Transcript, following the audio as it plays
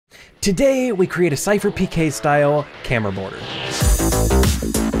Today, we create a SypherPK style camera border.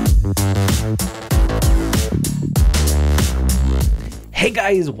 Hey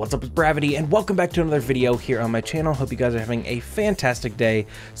guys, what's up? It's Bravity and welcome back to another video here on my channel. Hope you guys are having a fantastic day.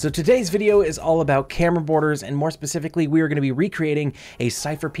 So today's video is all about camera borders, and more specifically, we are going to be recreating a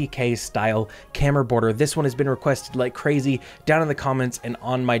SypherPK style camera border. This one has been requested like crazy down in the comments and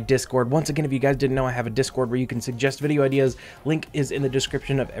on my Discord. Once again, if you guys didn't know, I have a Discord where you can suggest video ideas. Link is in the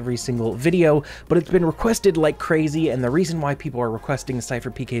description of every single video, but it's been requested like crazy, and the reason why people are requesting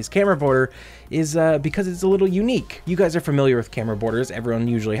SypherPK's camera border is because it's a little unique. You guys are familiar with camera borders. Everyone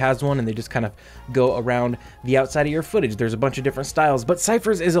usually has one, and they just kind of go around the outside of your footage. There's a bunch of different styles, but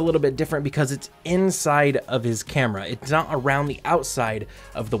Sypher's is a little bit different because it's inside of his camera. It's not around the outside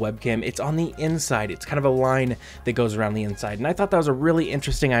of the webcam, it's on the inside. It's kind of a line that goes around the inside, and I thought that was a really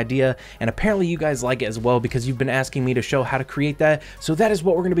interesting idea, and apparently you guys like it as well because you've been asking me to show how to create that. So that is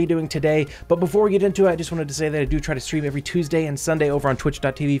what we're going to be doing today. But before we get into it, I just wanted to say that I do try to stream every Tuesday and Sunday over on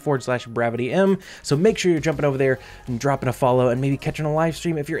twitch.tv/BravityM, so make sure you're jumping over there and dropping a follow and maybe catching a live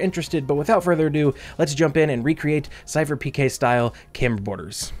stream if you're interested. But without further ado, let's jump in and recreate SypherPK style camera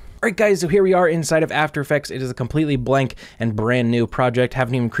borders. Alright guys, so here we are inside of After Effects. It is a completely blank and brand new project.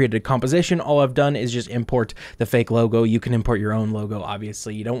 Haven't even created a composition. All I've done is just import the fake logo. You can import your own logo,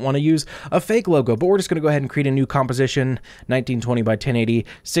 obviously. You don't want to use a fake logo, but we're just going to go ahead and create a new composition. 1920 by 1080,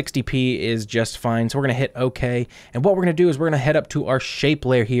 60p is just fine. So we're going to hit OK. And what we're going to do is we're going to head up to our shape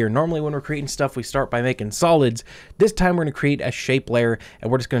layer here. Normally when we're creating stuff, we start by making solids. This time we're going to create a shape layer, and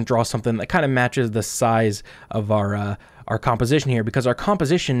we're just going to draw something that kind of matches the size of our composition here, because our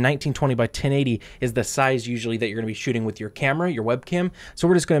composition 1920 by 1080 is the size usually that you're going to be shooting with your camera, your webcam. So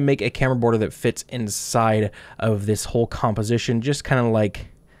we're just going to make a camera border that fits inside of this whole composition, just kind of like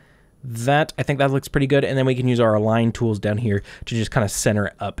that. I think that looks pretty good. And then we can use our align tools down here to just kind of center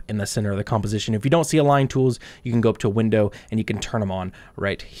it up in the center of the composition. If you don't see align tools, you can go up to a window and you can turn them on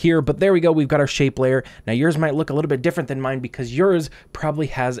right here. But there we go. We've got our shape layer. Now yours might look a little bit different than mine because yours probably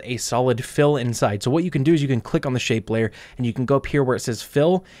has a solid fill inside. So what you can do is you can click on the shape layer and you can go up here where it says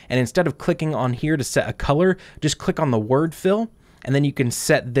fill. And instead of clicking on here to set a color, just click on the word fill. And then you can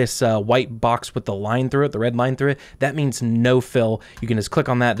set this white box with the line through it, the red line through it. That means no fill. You can just click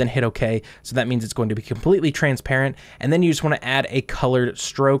on that, then hit OK. So that means it's going to be completely transparent. And then you just want to add a colored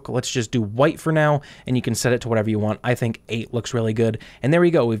stroke. Let's just do white for now, and you can set it to whatever you want. I think 8 looks really good. And there we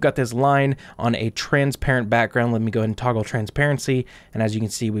go. We've got this line on a transparent background. Let me go ahead and toggle transparency. And as you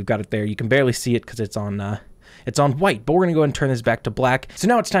can see, we've got it there. You can barely see it because it's on white, but we're gonna go ahead and turn this back to black. So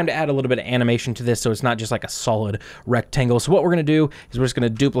now it's time to add a little bit of animation to this, so it's not just like a solid rectangle. So what we're gonna do is we're just gonna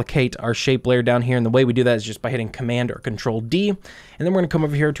duplicate our shape layer down here, and the way we do that is just by hitting Command or Control D, and then we're gonna come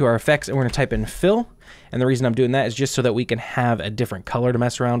over here to our effects and we're gonna type in fill. And the reason I'm doing that is just so that we can have a different color to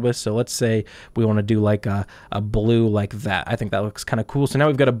mess around with. So let's say we want to do like a blue like that. I think that looks kind of cool. So now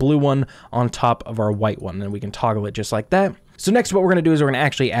we've got a blue one on top of our white one, and we can toggle it just like that. So next what we're going to do is we're going to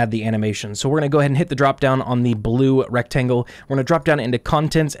actually add the animation. So we're going to go ahead and hit the drop down on the blue rectangle. We're going to drop down into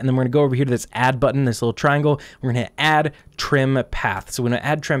contents, and then we're going to go over here to this add button, this little triangle. We're going to add trim path. So we're going to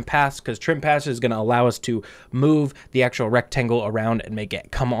add trim paths because trim paths is going to allow us to move the actual rectangle around and make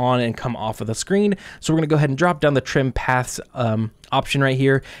it come on and come off of the screen. So we're going to go ahead and drop down the trim paths option right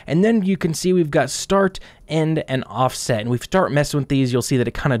here, and then you can see we've got start, end, and offset. And we start messing with these, you'll see that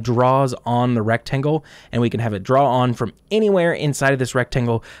it kind of draws on the rectangle, and we can have it draw on from anywhere inside of this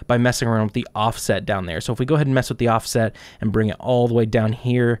rectangle by messing around with the offset down there. So if we go ahead and mess with the offset and bring it all the way down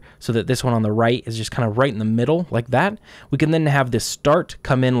here so that this one on the right is just kind of right in the middle like that, we can then have this start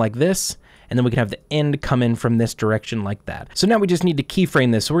come in like this, and then we can have the end come in from this direction like that. So now we just need to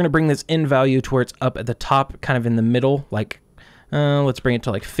keyframe this. So we're going to bring this end value to where it's up at the top, kind of in the middle, like let's bring it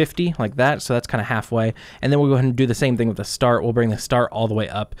to like 50 like that. So that's kind of halfway. And then we'll go ahead and do the same thing with the start. We'll bring the start all the way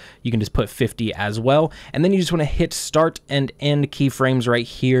up. You can just put 50 as well. And then you just want to hit start and end keyframes right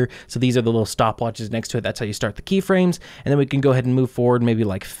here. So these are the little stopwatches next to it. That's how you start the keyframes. And then we can go ahead and move forward maybe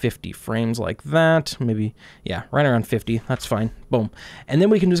like 50 frames like that. Maybe, yeah, right around 50. That's fine. Boom. And then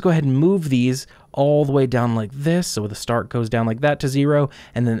we can just go ahead and move these all the way down like this. So the start goes down like that to 0,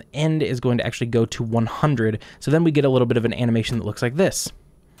 and then the end is going to actually go to 100. So then we get a little bit of an animation that looks like this.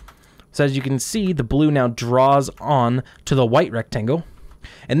 So as you can see, the blue now draws on to the white rectangle.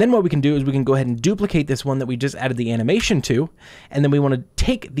 And then what we can do is we can go ahead and duplicate this one that we just added the animation to, and then we want to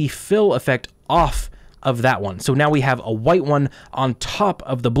take the fill effect off of that one. So now we have a white one on top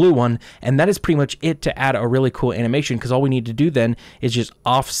of the blue one, and that is pretty much it to add a really cool animation, because all we need to do then is just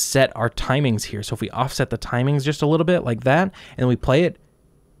offset our timings here. So if we offset the timings just a little bit like that, and then we play it,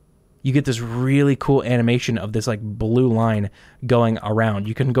 you get this really cool animation of this like blue line going around.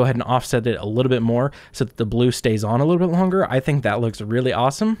 You can go ahead and offset it a little bit more so that the blue stays on a little bit longer. I think that looks really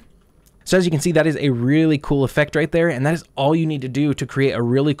awesome. So as you can see, that is a really cool effect right there, and that is all you need to do to create a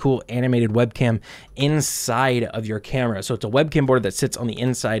really cool animated webcam inside of your camera. So it's a webcam border that sits on the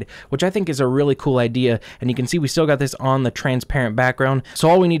inside, which I think is a really cool idea, and you can see we still got this on the transparent background. So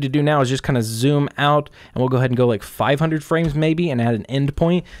all we need to do now is just kind of zoom out, and we'll go ahead and go like 500 frames maybe and add an end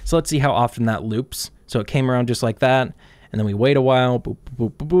point. So let's see how often that loops. So it came around just like that, and then we wait a while, boop,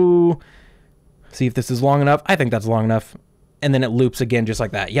 boop, boop, boop. See if this is long enough. I think that's long enough. And then it loops again just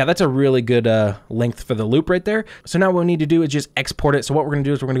like that. Yeah, that's a really good length for the loop right there. So now what we need to do is just export it. So what we're gonna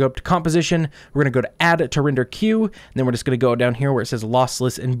do is we're gonna go up to composition, we're gonna go to add to render queue, and then we're just gonna go down here where it says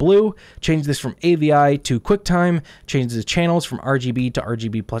lossless in blue, change this from AVI to QuickTime, change the channels from RGB to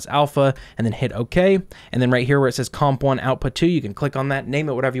RGB plus alpha, and then hit OK. And then right here where it says comp1 output 2, you can click on that, name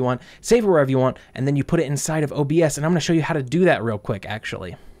it whatever you want, save it wherever you want, and then you put it inside of OBS. And I'm gonna show you how to do that real quick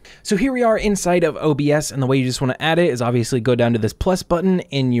actually. So here we are inside of OBS, and the way you just want to add it is obviously go down to this plus button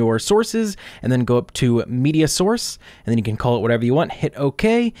in your sources, and then go up to media source, and then you can call it whatever you want, hit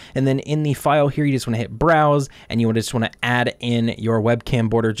OK, and then in the file here you just want to hit browse, and you just want to add in your webcam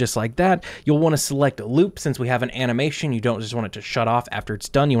border just like that. You'll want to select loop since we have an animation. You don't just want it to shut off after it's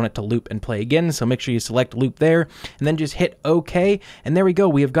done. You want it to loop and play again, so make sure you select loop there, and then just hit OK, and there we go.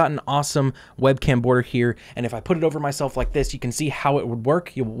 We have got an awesome webcam border here, and if I put it over myself like this, you can see how it would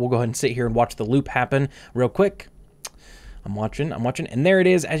work. We'll go ahead and sit here and watch the loop happen real quick. I'm watching, and there it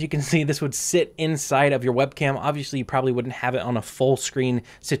is. As you can see, this would sit inside of your webcam. Obviously, you probably wouldn't have it on a full screen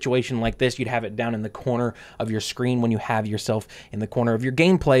situation like this. You'd have it down in the corner of your screen when you have yourself in the corner of your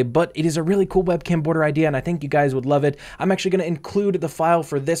gameplay, but it is a really cool webcam border idea, and I think you guys would love it. I'm actually going to include the file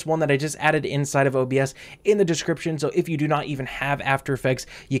for this one that I just added inside of OBS in the description, so if you do not even have After Effects,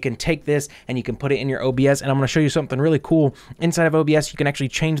 you can take this and you can put it in your OBS, and I'm going to show you something really cool. Inside of OBS, you can actually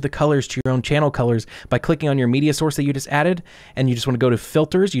change the colors to your own channel colors by clicking on your media source that you just added. And you just want to go to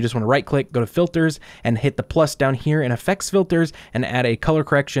filters, you just want to right click, go to filters, and hit the plus down here in effects filters and add a color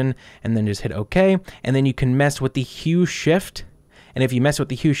correction, and then just hit OK. And then you can mess with the hue shift. And if you mess with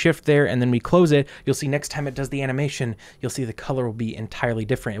the hue shift there and then we close it, you'll see next time it does the animation, you'll see the color will be entirely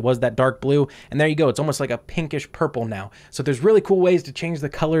different. It was that dark blue, and there you go. It's almost like a pinkish purple now. So there's really cool ways to change the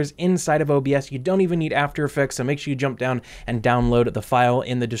colors inside of OBS. You don't even need After Effects, so make sure you jump down and download the file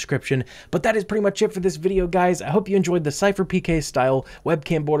in the description. But that is pretty much it for this video, guys. I hope you enjoyed the SypherPK style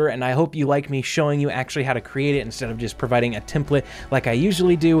webcam border, and I hope you like me showing you actually how to create it instead of just providing a template like I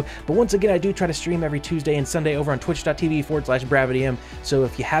usually do. But once again, I do try to stream every Tuesday and Sunday over on twitch.tv/BravityM. So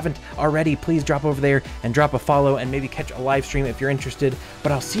if you haven't already, please drop over there and drop a follow and maybe catch a live stream if you're interested.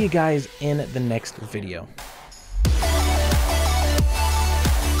 But I'll see you guys in the next video.